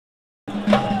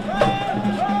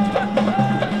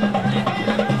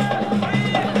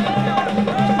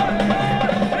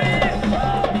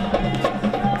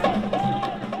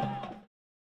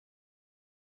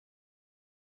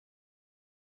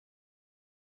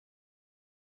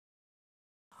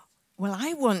Well,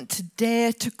 I want to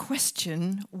dare to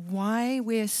question why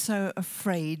we're so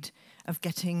afraid of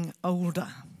getting older.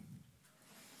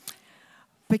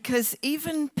 Because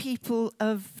even people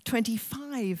of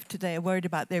 25 today are worried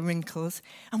about their wrinkles,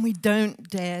 and we don't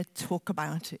dare talk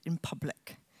about it in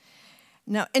public.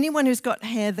 Now, anyone who's got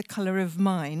hair the color of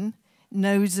mine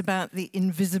knows about the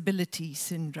invisibility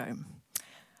syndrome.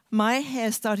 My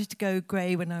hair started to go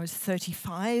grey when I was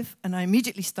 35, and I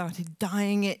immediately started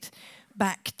dyeing it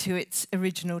back to its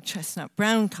original chestnut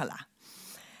brown color.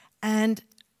 And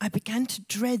I began to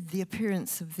dread the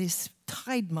appearance of this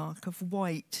tide mark of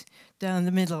white down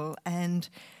the middle, and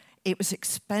it was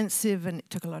expensive and it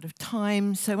took a lot of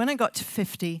time. So when I got to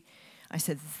 50, I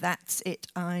said, that's it,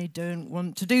 I don't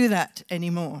want to do that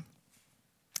anymore.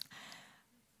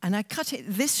 And I cut it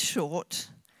this short,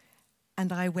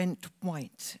 and I went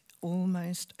white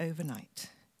almost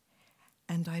overnight,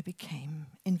 and I became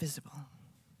invisible.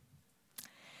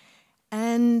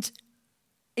 And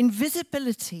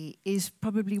invisibility is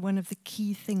probably one of the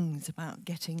key things about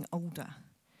getting older,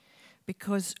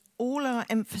 because all our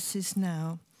emphasis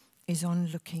now is on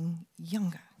looking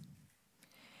younger.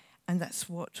 And that's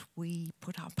what we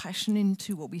put our passion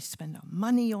into, what we spend our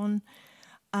money on.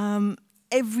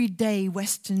 Every day,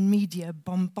 Western media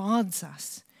bombards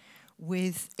us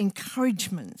with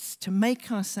encouragements to make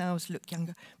ourselves look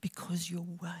younger because you're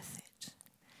worth it.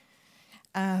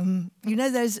 You know,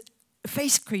 there's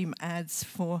face cream ads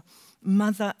for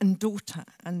mother and daughter,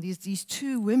 and these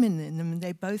two women in them, and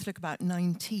they both look about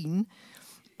 19,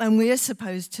 and we're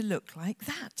supposed to look like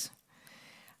that.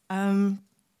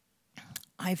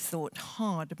 I've thought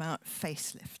hard about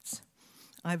facelifts.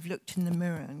 I've looked in the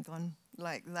mirror and gone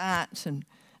like that and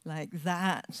like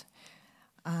that.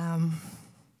 Do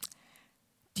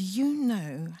you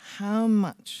know how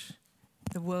much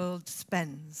the world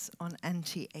spends on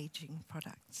anti-aging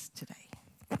products today?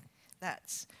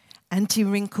 That's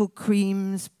anti-wrinkle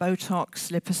creams, Botox,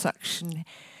 liposuction,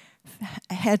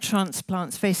 hair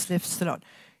transplants, facelifts, the lot.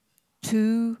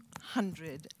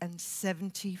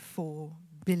 $274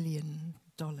 billion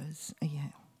a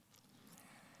year.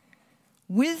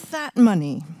 With that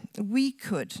money, we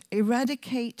could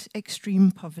eradicate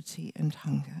extreme poverty and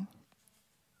hunger.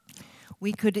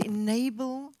 We could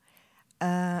enable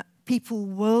people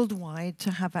worldwide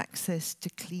to have access to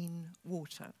clean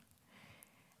water.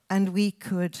 And we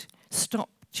could stop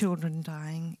children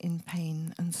dying in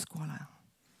pain and squalor,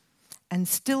 and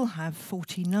still have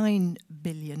 49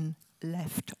 billion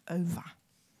left over.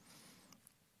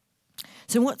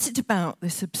 So what's it about,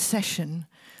 this obsession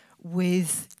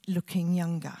with looking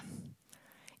younger?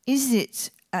 Is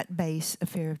it at base a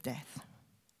fear of death?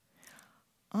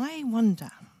 I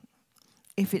wonder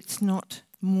if it's not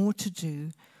more to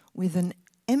do with an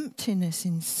emptiness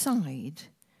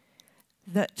inside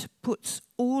that puts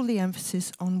all the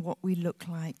emphasis on what we look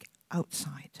like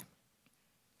outside.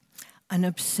 An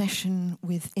obsession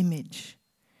with image,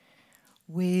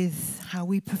 with how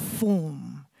we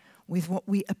perform, with what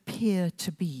we appear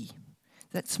to be,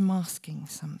 that's masking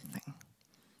something.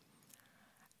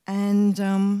 And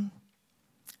I'm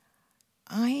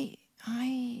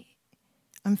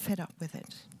fed up with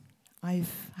it.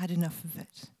 I've had enough of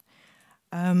it.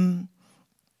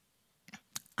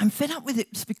 I'm fed up with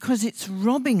it because it's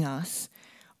robbing us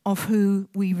of who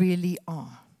we really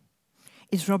are.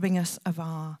 It's robbing us of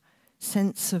our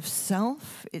sense of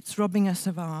self. It's robbing us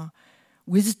of our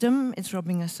wisdom. It's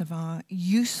robbing us of our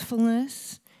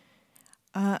usefulness.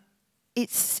 I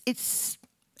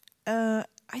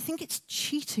think it's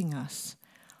cheating us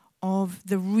of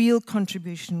the real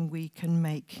contribution we can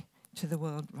make to the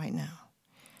world right now.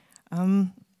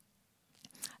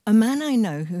 A man I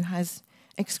know who has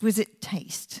exquisite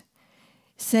taste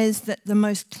says that the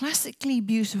most classically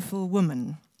beautiful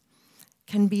woman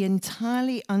can be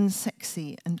entirely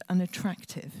unsexy and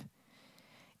unattractive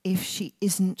if she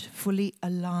isn't fully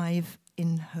alive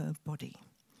in her body,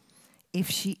 if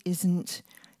she doesn't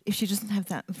have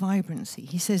that vibrancy.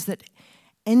 He says that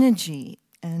energy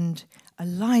and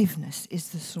aliveness is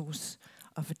the source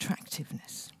of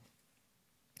attractiveness.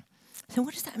 So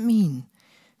what does that mean,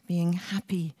 being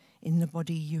happy in the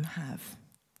body you have?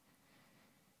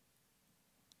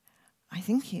 I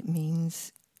think it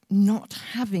means not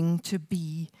having to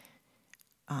be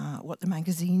what the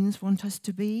magazines want us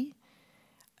to be,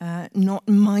 not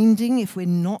minding if we're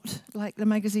not like the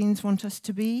magazines want us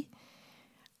to be.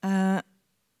 I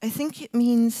think it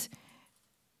means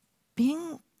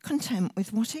being content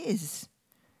with what is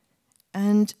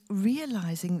and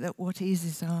realizing that what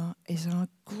is our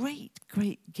great,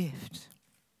 great gift.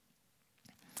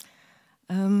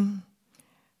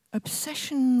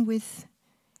 Obsession with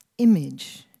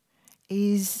image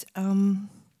is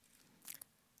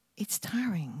it's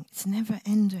tiring, it's never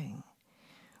ending.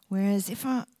 Whereas if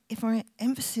our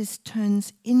emphasis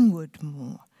turns inward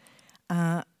more,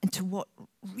 into what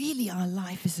really our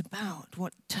life is about,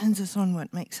 what turns us on,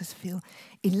 what makes us feel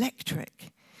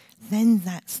electric, then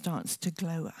that starts to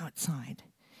glow outside.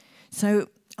 So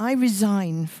I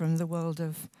resign from the world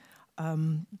of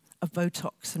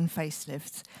Botox and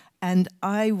facelifts, and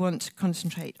I want to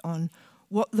concentrate on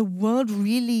what the world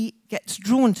really gets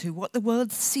drawn to, what the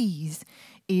world sees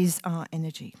is our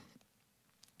energy.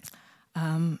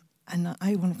 And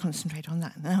I want to concentrate on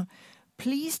that. Now,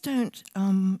 please don't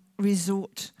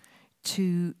resort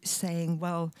to saying,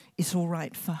 well, it's all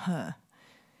right for her.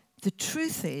 The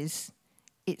truth is,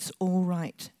 it's all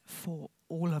right for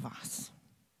all of us.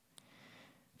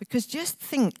 Because just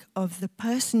think of the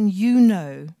person you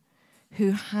know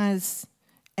who has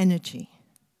energy,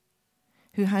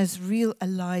 who has real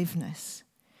aliveness.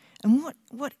 And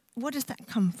what does that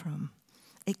come from?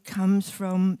 It comes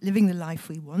from living the life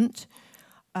we want.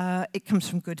 It comes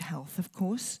from good health, of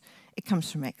course. It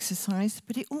comes from exercise,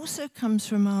 but it also comes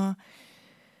from our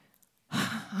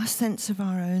sense of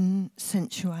our own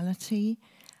sensuality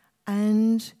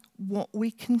and what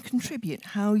we can contribute,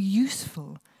 how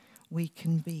useful we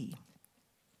can be.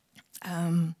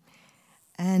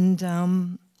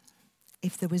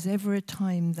 If there was ever a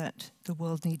time that the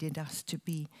world needed us to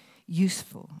be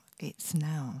useful, it's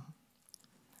now.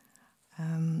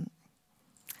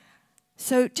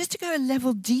 So just to go a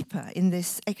level deeper in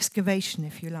this excavation,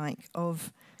 if you like,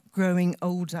 of growing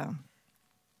older,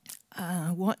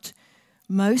 what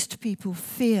most people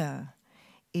fear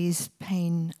is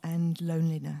pain and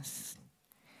loneliness.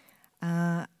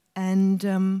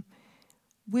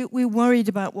 We're worried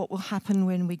about what will happen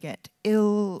when we get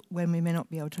ill, when we may not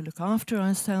be able to look after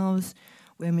ourselves,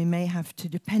 when we may have to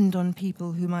depend on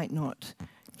people who might not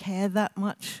care that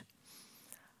much.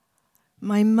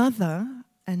 My mother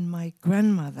and my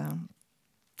grandmother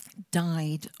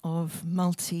died of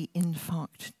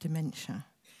multi-infarct dementia.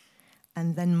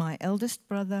 And then my eldest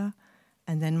brother,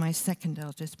 and then my second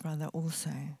eldest brother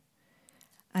also.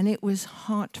 And it was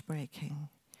heartbreaking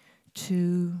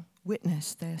to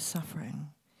witness their suffering,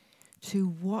 to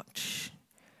watch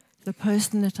the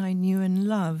person that I knew and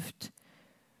loved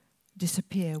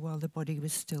disappear while the body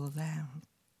was still there.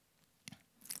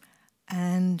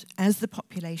 And as the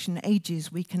population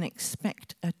ages, we can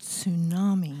expect a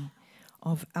tsunami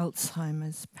of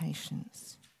Alzheimer's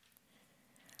patients.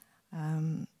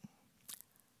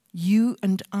 You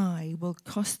and I will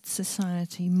cost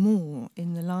society more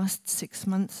in the last 6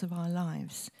 months of our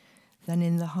lives than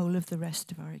in the whole of the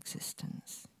rest of our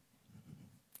existence.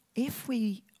 If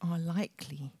we are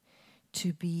likely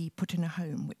to be put in a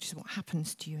home, which is what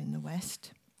happens to you in the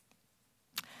West,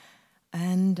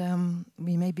 and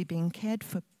we may be being cared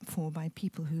for by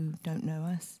people who don't know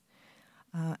us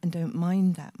and don't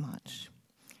mind that much,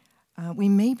 we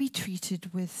may be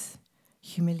treated with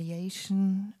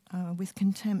humiliation, with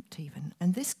contempt even.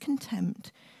 And this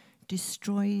contempt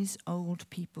destroys old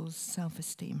people's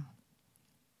self-esteem.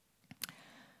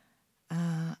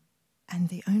 And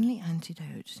the only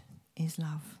antidote is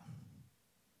love.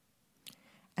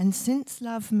 And since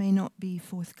love may not be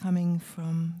forthcoming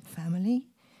from family,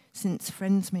 since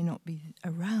friends may not be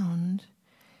around,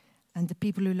 and the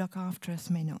people who look after us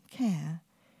may not care,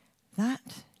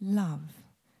 that love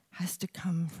has to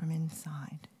come from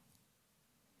inside.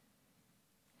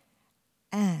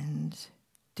 And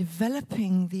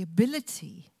developing the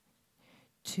ability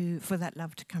for that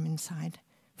love to come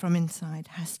from inside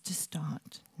has to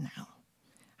start now,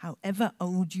 however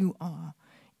old you are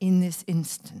in this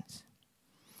instance.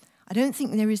 I don't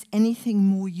think there is anything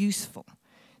more useful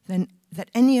that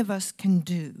any of us can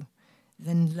do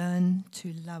than learn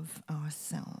to love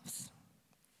ourselves.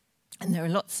 And there are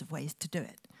lots of ways to do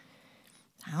it.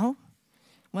 How?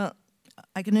 Well,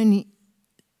 I can only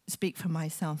speak for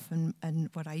myself and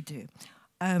what I do.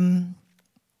 I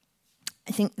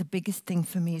think the biggest thing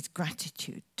for me is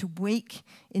gratitude. To wake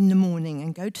in the morning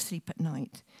and go to sleep at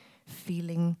night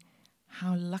feeling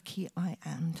how lucky I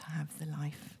am to have the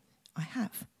life I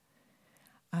have.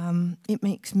 It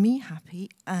makes me happy,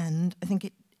 and I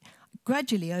think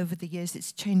gradually over the years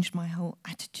it's changed my whole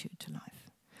attitude to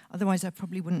life. Otherwise I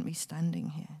probably wouldn't be standing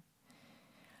here.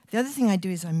 The other thing I do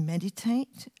is I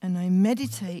meditate, and I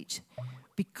meditate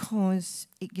because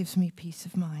it gives me peace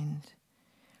of mind.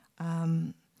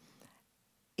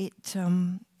 It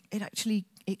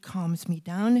calms me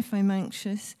down if I'm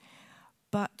anxious,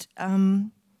 but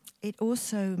it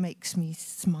also makes me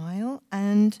smile,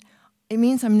 and it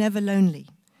means I'm never lonely,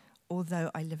 although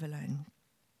I live alone.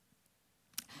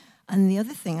 And the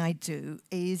other thing I do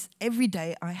is every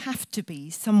day I have to be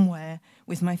somewhere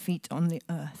with my feet on the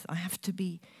earth. I have to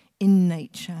be in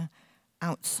nature,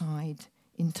 outside,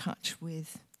 in touch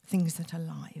with things that are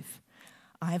alive.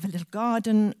 I have a little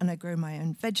garden and I grow my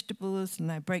own vegetables and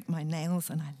I break my nails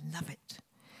and I love it.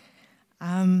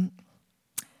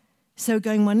 So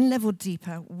going one level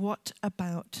deeper, what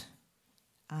about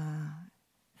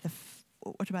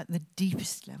the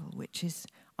deepest level, which is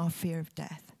our fear of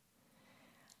death?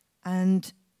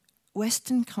 And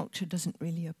Western culture doesn't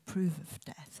really approve of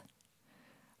death.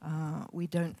 We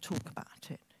don't talk about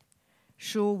it.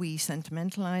 Sure, we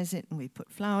sentimentalize it and we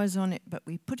put flowers on it, but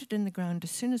we put it in the ground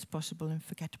as soon as possible and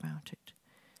forget about it.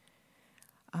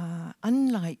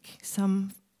 Unlike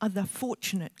some other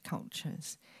fortunate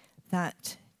cultures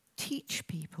that teach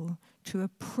people to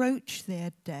approach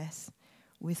their death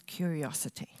with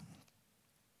curiosity.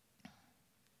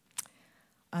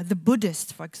 The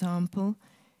Buddhists, for example,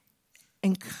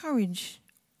 encourage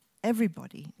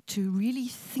everybody to really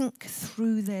think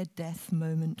through their death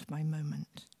moment by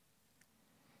moment.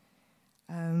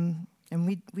 And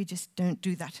we just don't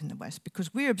do that in the West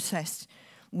because we're obsessed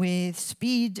with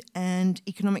speed and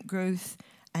economic growth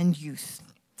and youth.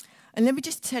 And let me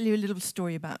just tell you a little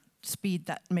story about speed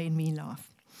that made me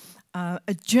laugh.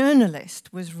 A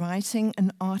journalist was writing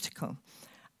an article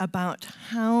about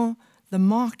how the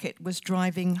market was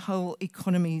driving whole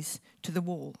economies to the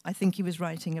wall. I think he was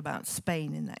writing about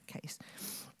Spain in that case.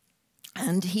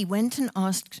 And he went and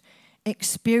asked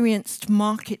experienced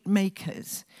market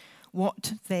makers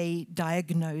what they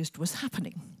diagnosed was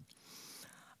happening.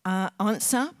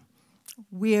 Answer,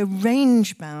 we're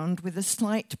range-bound with a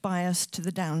slight bias to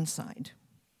the downside.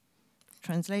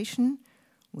 Translation,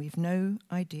 we've no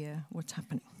idea what's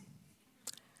happening.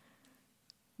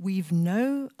 We've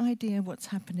no idea what's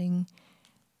happening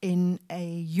in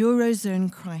a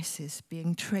Eurozone crisis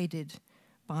being traded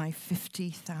by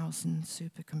 50,000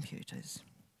 supercomputers.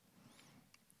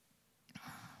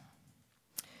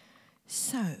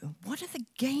 So, what are the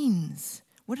gains?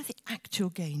 What are the actual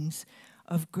gains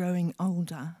of growing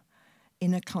older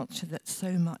in a culture that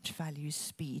so much values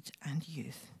speed and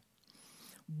youth?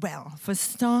 Well, for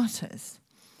starters,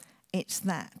 it's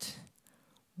that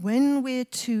when we're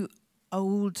too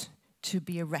old to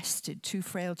be arrested, too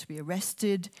frail to be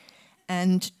arrested,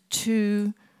 and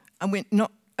we're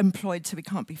not employed so we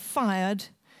can't be fired,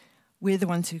 we're the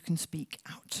ones who can speak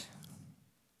out.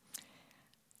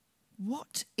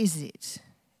 What is it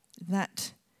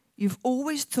that you've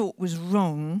always thought was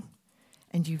wrong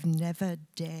and you've never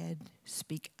dared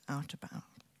speak out about?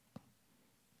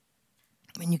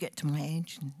 When you get to my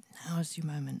age, and now's your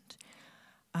moment,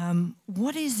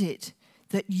 what is it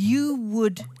that you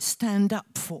would stand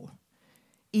up for,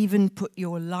 even put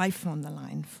your life on the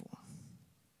line for?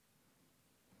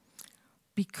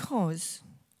 Because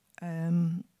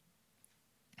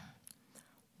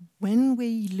when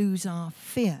we lose our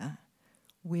fear,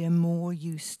 we're more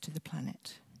used to the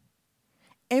planet.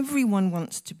 Everyone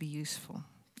wants to be useful.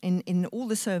 In all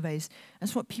the surveys,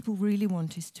 that's what people really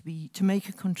want, is to make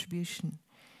a contribution.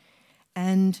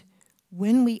 And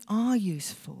when we are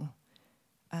useful,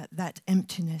 that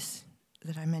emptiness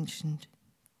that I mentioned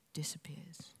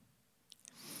disappears.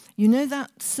 You know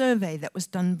that survey that was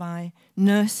done by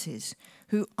nurses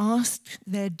who asked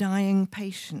their dying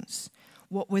patients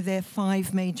what were their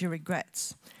 5 major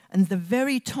regrets? And the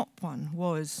very top one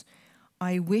was,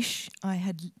 I wish I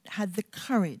had had the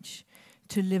courage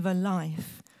to live a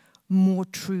life more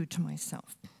true to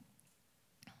myself.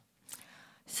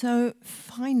 So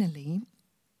finally,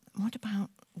 what about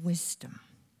wisdom?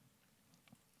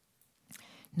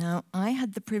 Now, I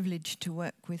had the privilege to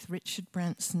work with Richard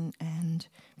Branson and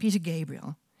Peter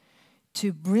Gabriel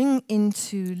to bring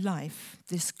into life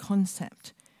this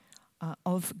concept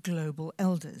of global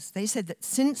elders. They said that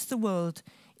since the world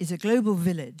is a global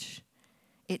village,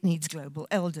 it needs global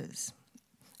elders.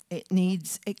 It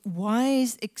needs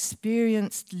wise,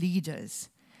 experienced leaders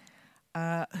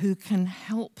who can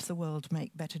help the world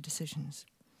make better decisions.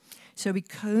 So we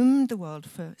combed the world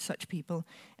for such people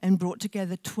and brought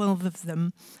together 12 of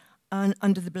them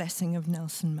under the blessing of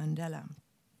Nelson Mandela,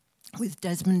 with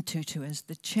Desmond Tutu as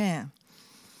the chair.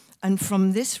 And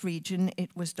from this region,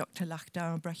 it was Dr.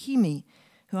 Lakhdar Brahimi,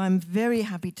 who I'm very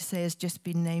happy to say has just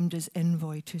been named as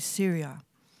envoy to Syria.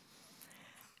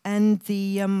 And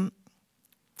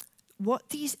what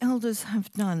these elders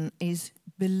have done is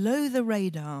below the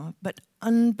radar, but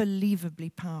unbelievably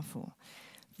powerful.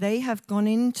 They have gone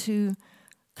into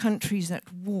countries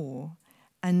at war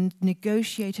and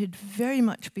negotiated very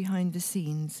much behind the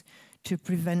scenes to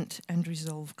prevent and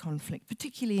resolve conflict,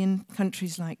 particularly in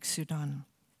countries like Sudan.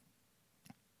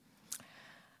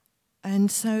 And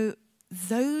so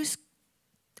those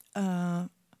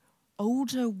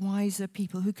older, wiser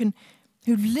people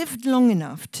who lived long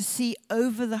enough to see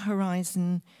over the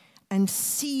horizon and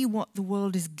see what the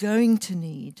world is going to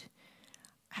need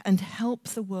and help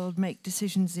the world make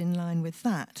decisions in line with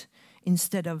that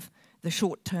instead of the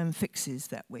short-term fixes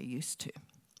that we're used to.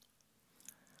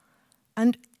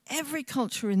 And every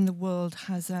culture in the world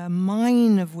has a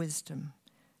mine of wisdom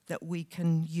that we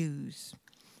can use.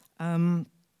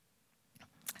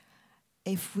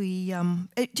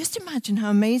 Just imagine how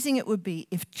amazing it would be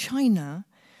if China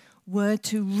were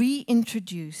to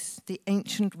reintroduce the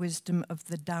ancient wisdom of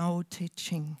the Tao Te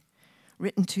Ching,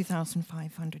 written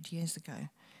 2,500 years ago,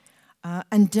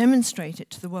 and demonstrate it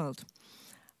to the world.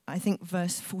 I think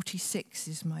verse 46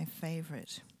 is my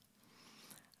favorite.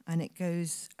 And it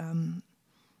goes,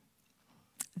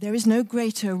 there is no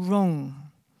greater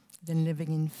wrong than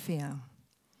living in fear.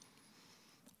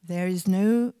 There is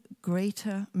no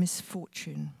greater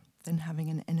misfortune than having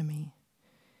an enemy.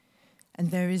 And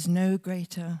there is no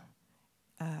greater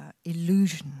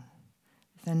illusion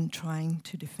than trying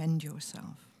to defend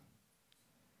yourself.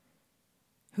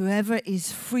 Whoever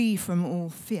is free from all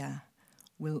fear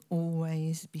will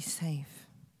always be safe.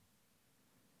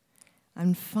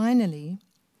 And finally,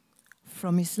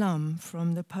 from Islam,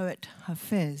 from the poet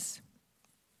Hafiz,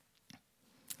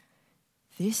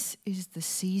 this is the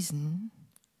season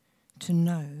to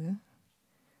know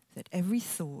that every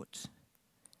thought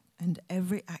and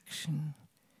every action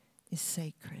is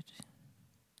sacred.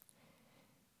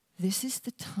 This is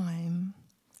the time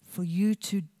for you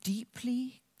to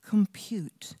deeply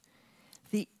compute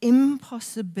the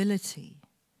impossibility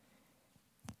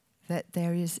that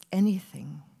there is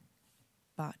anything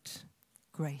but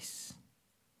grace.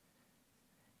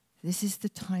 This is the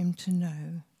time to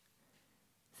know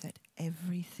that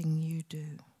everything you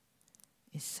do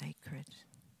is sacred.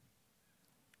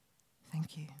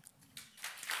 Thank you.